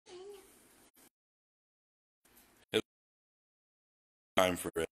time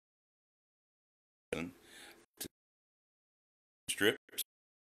for it to strip.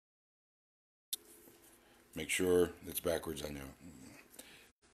 Make sure it's backwards, I know.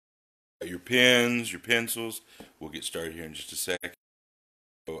 Your pens, your pencils. We'll get started here in just a second.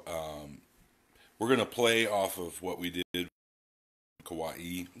 So, we're going to play off of what we did in the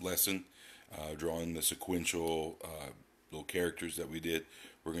Kawaii lesson, drawing the sequential little characters that we did.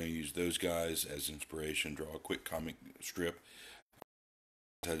 We're going to use those guys as inspiration, draw a quick comic strip.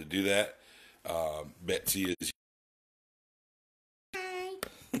 How to do that. Betsy is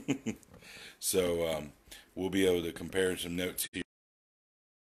so we'll be able to compare some notes here.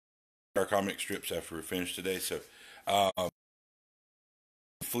 Our comic strips after we're finished today. So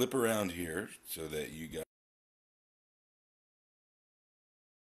flip around here so that you got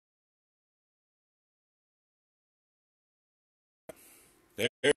there.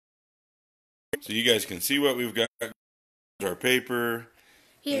 So you guys can see what we've got. Our paper.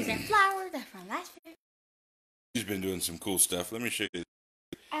 Here's a flower that's from last year. She's been doing some cool stuff. Let me show you.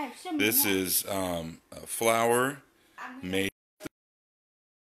 I have so many This more. is a flower made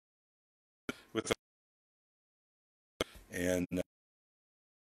with, and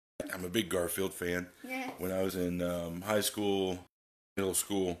I'm a big Garfield fan. Yeah. When I was in high school, middle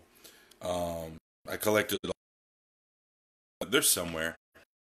school, I collected. There's somewhere.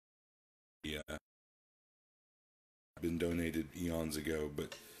 Yeah, been donated eons ago,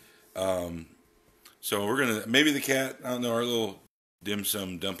 but so we're gonna maybe the cat. I don't know, our little dim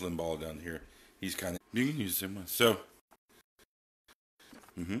sum dumpling ball down here. He's kind of, you can use him. So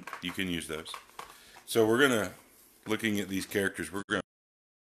you can use those. So we're gonna, looking at these characters, we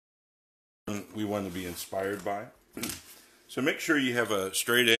want to be inspired by. So make sure you have a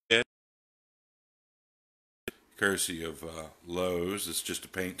straight edge, courtesy of Lowe's. It's just a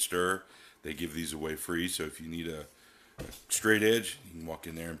paint stir. They give these away free, so if you need a straight edge, you can walk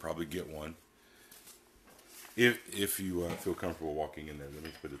in there and probably get one. If you feel comfortable walking in there, let me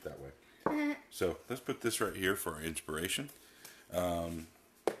put it that way. So let's put this right here for our inspiration.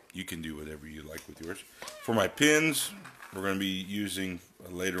 You can do whatever you like with yours. For my pins, we're going to be using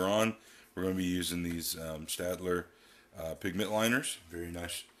later on. We're going to be using these Staedtler pigment liners. Very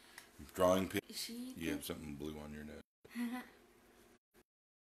nice drawing pin. You have something blue on your nose.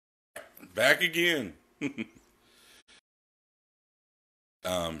 Back again.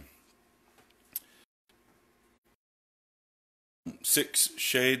 6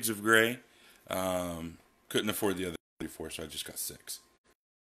 shades of gray. Couldn't afford the other 44, so I just got 6.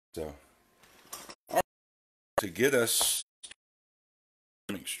 So, to get us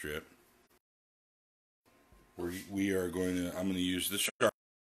comic strip, we are going to. I'm going to use the Sharpie.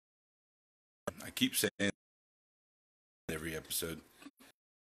 I keep saying every episode.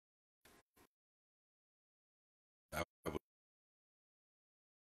 I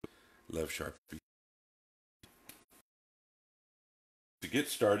love Sharpie. To get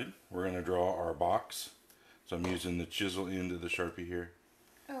started, we're going to draw our box. So I'm using the chisel end of the Sharpie here.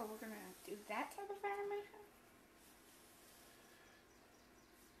 Oh, we're going to do that type of animation?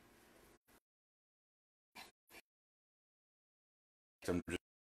 I'm just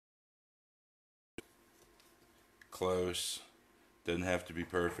close. Doesn't have to be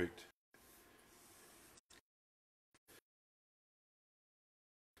perfect.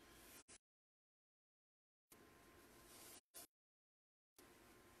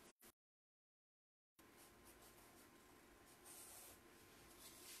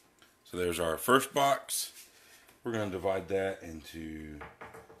 So there's our first box. We're going to divide that into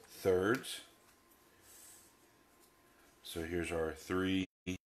thirds. So here's our 3.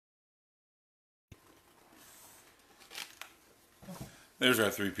 There's our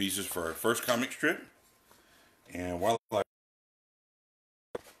 3 pieces for our first comic strip. And while I'm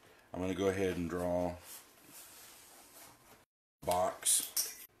going to go ahead and draw a box.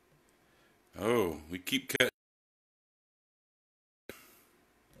 Oh, we keep cutting.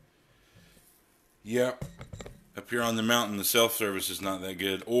 Yep. Up here on the mountain, the self-service is not that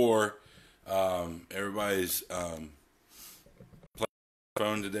good. Or everybody's playing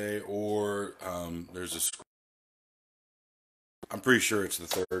phone today. Or there's a... I'm pretty sure it's the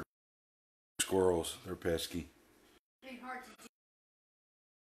third. Squirrels. They're pesky.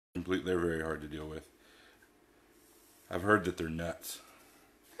 They're very hard to deal with. I've heard that they're nuts.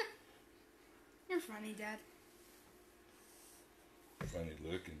 You're funny, Dad. Funny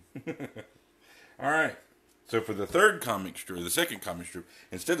looking. Alright. So for the third comic strip, the second comic strip,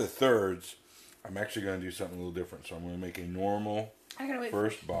 instead of thirds, I'm actually going to do something a little different. So I'm going to make a normal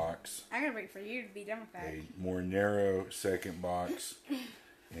first box. I gotta wait for you to be done with that. A more narrow second box.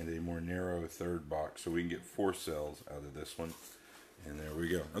 And a more narrow third box. So we can get 4 cells out of this one. And there we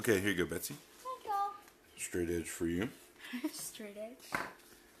go. Okay, here you go, Betsy. Thank you. Straight edge for you. Straight edge.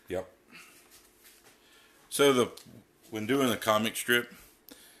 Yep. So when doing a comic strip,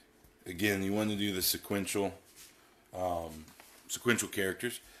 again, you want to do the sequential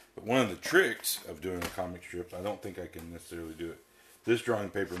characters. But one of the tricks of doing a comic strip, I don't think I can necessarily do it. This drawing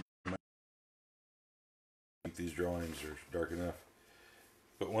paper, I think these drawings are dark enough.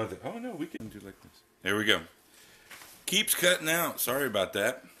 But one of the, oh no, we can do like this. There we go. Keeps cutting out. Sorry about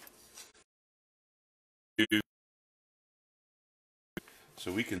that.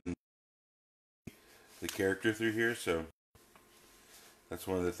 So we can the character through here. So that's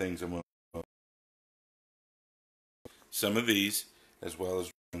one of the things I'm going to some of these as well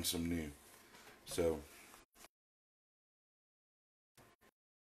as some new. So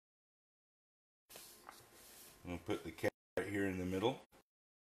I'm going to put the cat right here in the middle.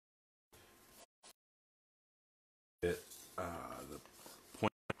 At the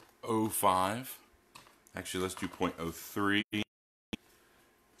 0.05. Actually, let's do 0.03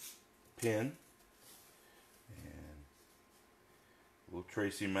 pin. And we'll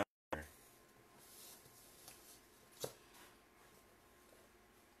trace him out there.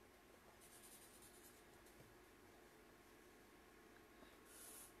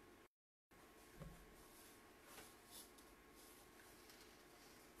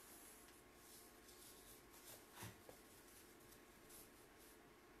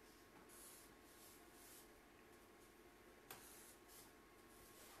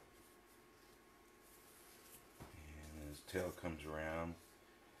 Tail comes around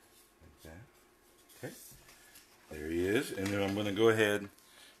like that. Okay, there he is. And then I'm going to go ahead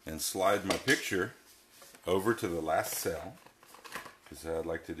and slide my picture over to the last cell, because what I'd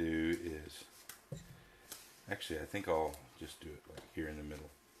like to do is, actually I think I'll just do it like here in the middle.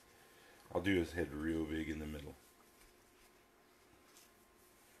 I'll do his head real big in the middle.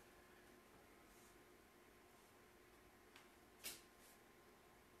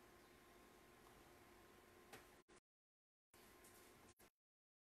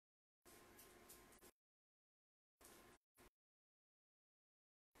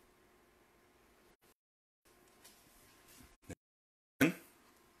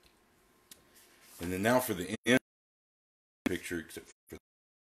 And then now for the end picture, except for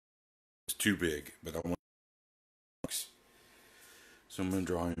it's too big, but I want, so I'm going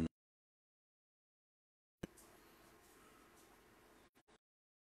to draw him.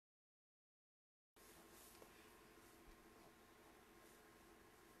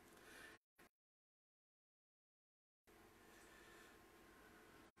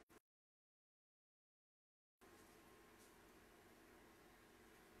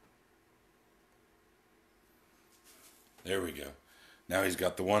 There we go. Now he's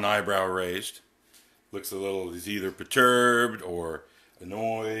got the one eyebrow raised. Looks a little, he's either perturbed or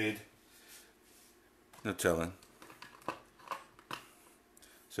annoyed. No telling.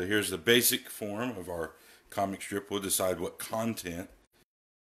 So here's the basic form of our comic strip. We'll decide what content.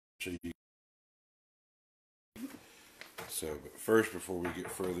 So, but first, before we get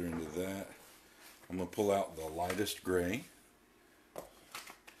further into that, I'm going to pull out the lightest gray.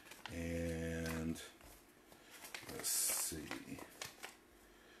 And let's see.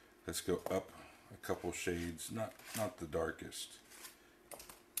 Let's go up a couple shades, not the darkest.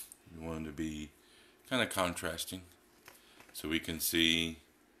 We want them to be kind of contrasting so we can see.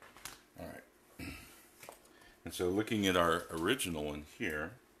 All right. And so looking at our original one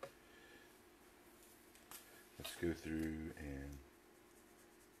here, let's go through and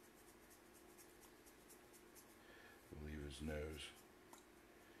leave his nose.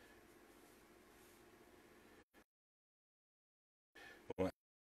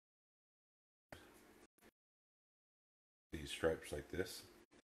 These stripes like this,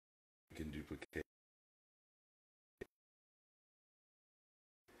 you can duplicate.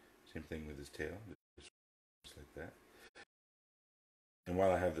 Same thing with his tail, just like that. And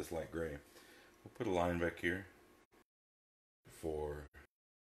while I have this light gray, we'll put a line back here for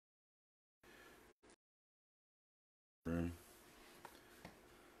room.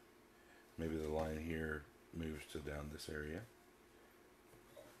 Maybe the line here moves to down this area.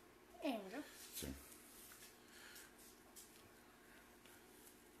 There we go. So,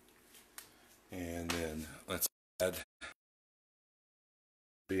 and then let's add.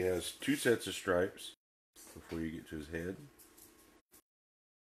 He has two sets of stripes before you get to his head.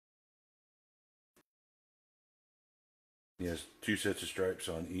 He has two sets of stripes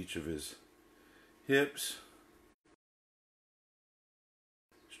on each of his hips.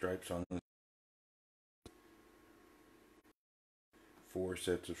 Stripes on the 4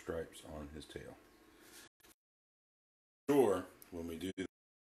 sets of stripes on his tail. Sure, when we do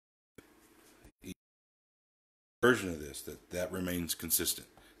each version of this, that remains consistent,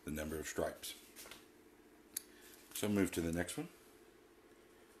 the number of stripes. So move to the next one.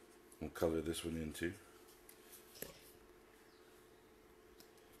 We'll color this one in too.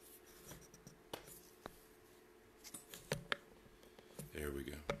 There we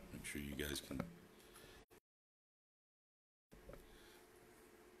go. Make sure you guys can.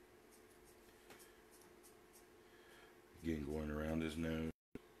 Again, going around his nose.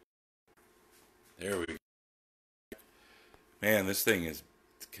 There we go. Man, this thing is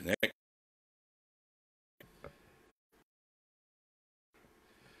connected.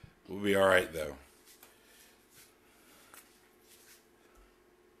 We'll be all right though.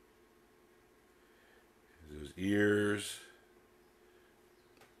 Those ears.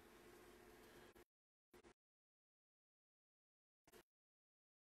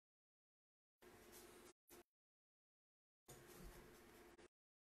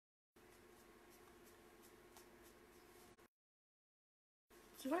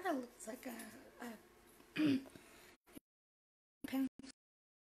 Sort of looks like a pen.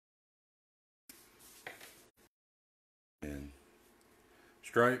 And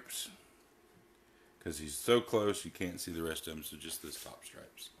stripes, because he's so close you can't see the rest of them, so just those top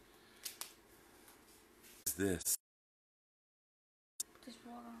stripes. What's this? Just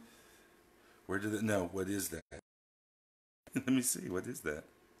water. Where did it? No, what is that? Let me see. What is that?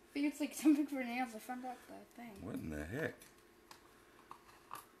 I think it's like something for nails. I found out the thing. What in the heck?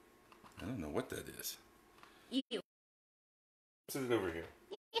 I don't know what that is. Ew. Set it over here.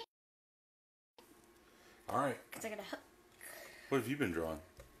 All right. Cause I got a hook. What have you been drawing?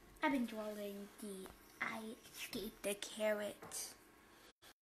 I've been drawing I escaped the carrot.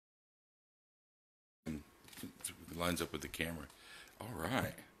 It lines up with the camera. All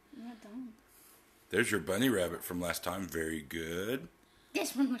right. I'm not done. There's your bunny rabbit from last time. Very good.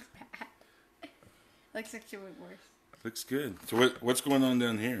 This one looks bad. Looks actually worse. Looks good. So what's going on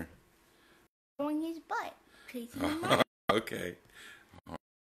down here? Showing his butt. Chasing him out. Okay.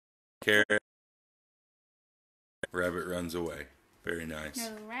 Carrot. Rabbit runs away. Very nice.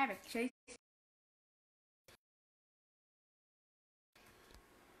 No, the rabbit chasing.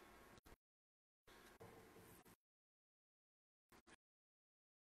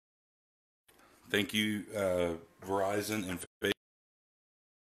 Thank you, Verizon and Facebook.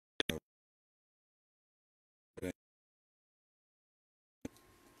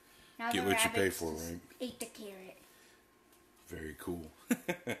 Now Get the what you pay rabbit for, just right? ate the carrot. Very cool.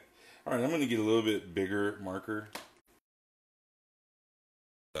 All right, I'm going to get a little bit bigger marker.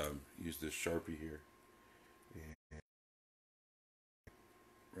 Use this Sharpie here. And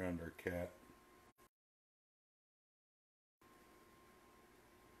around our cat.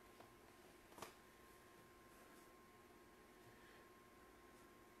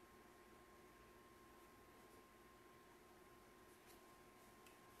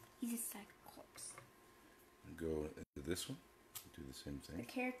 He's a cyclops. Go into this one. Do the same The thing.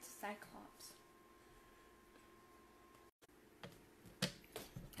 carrot's a cyclops.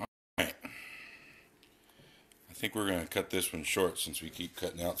 I think we're going to cut this one short since we keep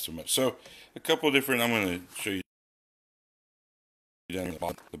cutting out so much. So a couple of different, I'm going to show you down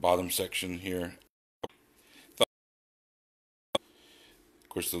the bottom section here. Of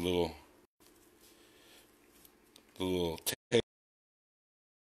course, the little tape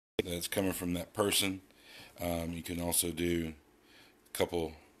that's coming from that person. You can also do a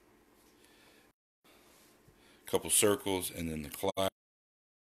couple circles and then the cloud.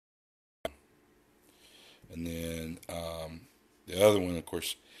 And then the other one, of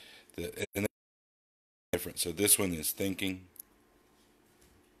course, and different. So this one is thinking.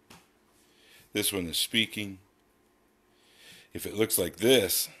 This one is speaking. If it looks like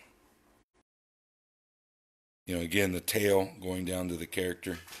this, you know, again, the tail going down to the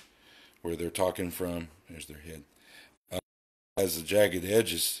character where they're talking from. There's their head. Has the jagged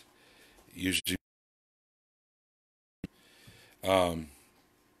edges, usually.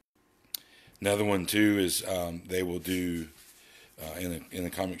 Another one too is they will do in a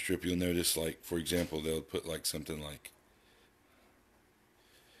comic strip. You'll notice, like for example, they'll put like something like.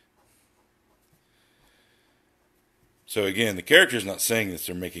 So again, the character's not saying this;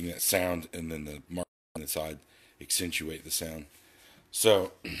 they're making that sound, and then the mark on the side accentuate the sound.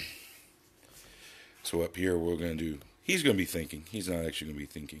 So up here we're going to do. He's going to be thinking. He's not actually going to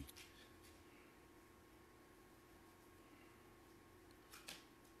be thinking.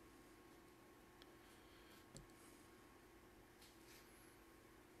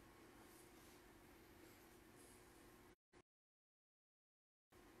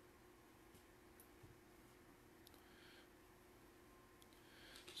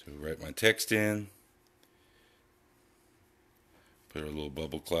 write my text in. Put a little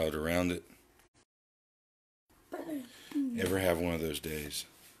bubble cloud around it. Ever have one of those days?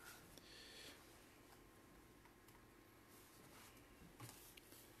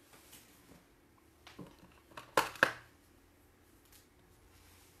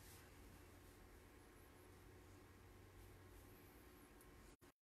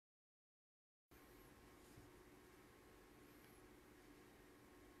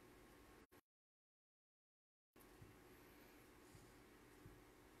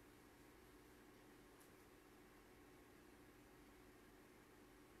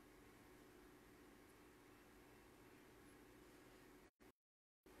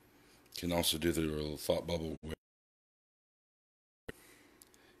 Can also do the little thought bubble where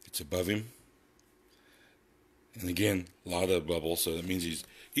it's above him. And again, a lot of bubbles, so that means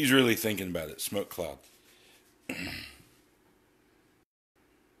he's really thinking about it. Smoke cloud.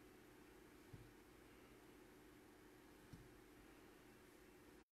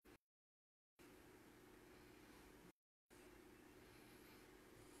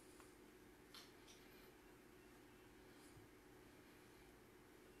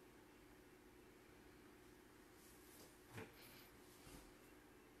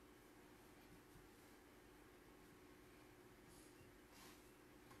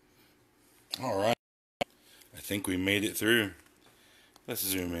 All right. I think we made it through. Let's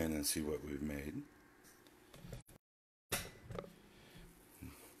zoom in and see what we've made.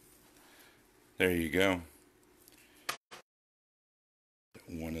 There you go.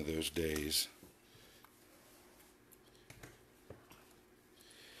 One of those days.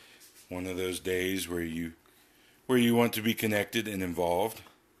 One of those days where you want to be connected and involved,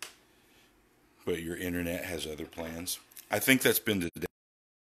 but your internet has other plans. I think that's been today.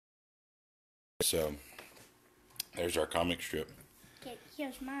 So, there's our comic strip. Okay,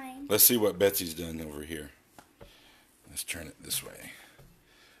 here's mine. Let's see what Betsy's done over here. Let's turn it this way.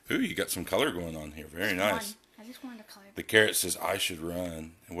 Ooh, you got some color going on here. Very nice. I just wanted to color. The carrot says, I should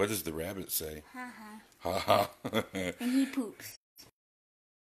run. And what does the rabbit say? Ha Ha ha. And he poops.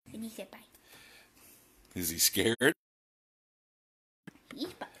 And he said bye. Is he scared? He's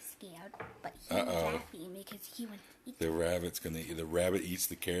about scared, but he was laughing because he went to eat The rabbit's gonna eat. The rabbit eats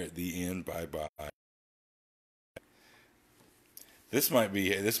the carrot. The end. Bye bye. This might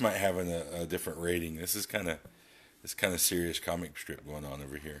have a different rating. This kind of serious comic strip going on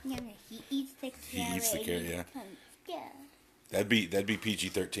over here. Yeah, he eats the carrot. He eats the carrot, yeah. Yeah. That'd be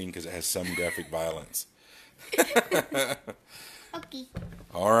PG-13 because it has some graphic violence. Okay.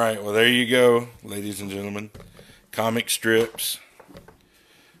 All right, well there you go, ladies and gentlemen. Comic strips.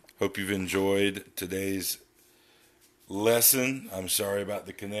 Hope you've enjoyed today's lesson. I'm sorry about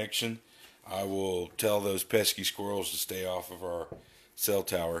the connection. I will tell those pesky squirrels to stay off of our cell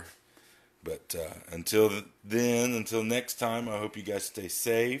tower. But until next time, I hope you guys stay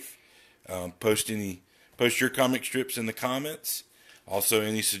safe. Post your comic strips in the comments. Also,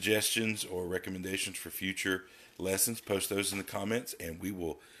 any suggestions or recommendations for future lessons, post those in the comments, and we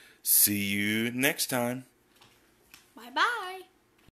will see you next time. Bye-bye.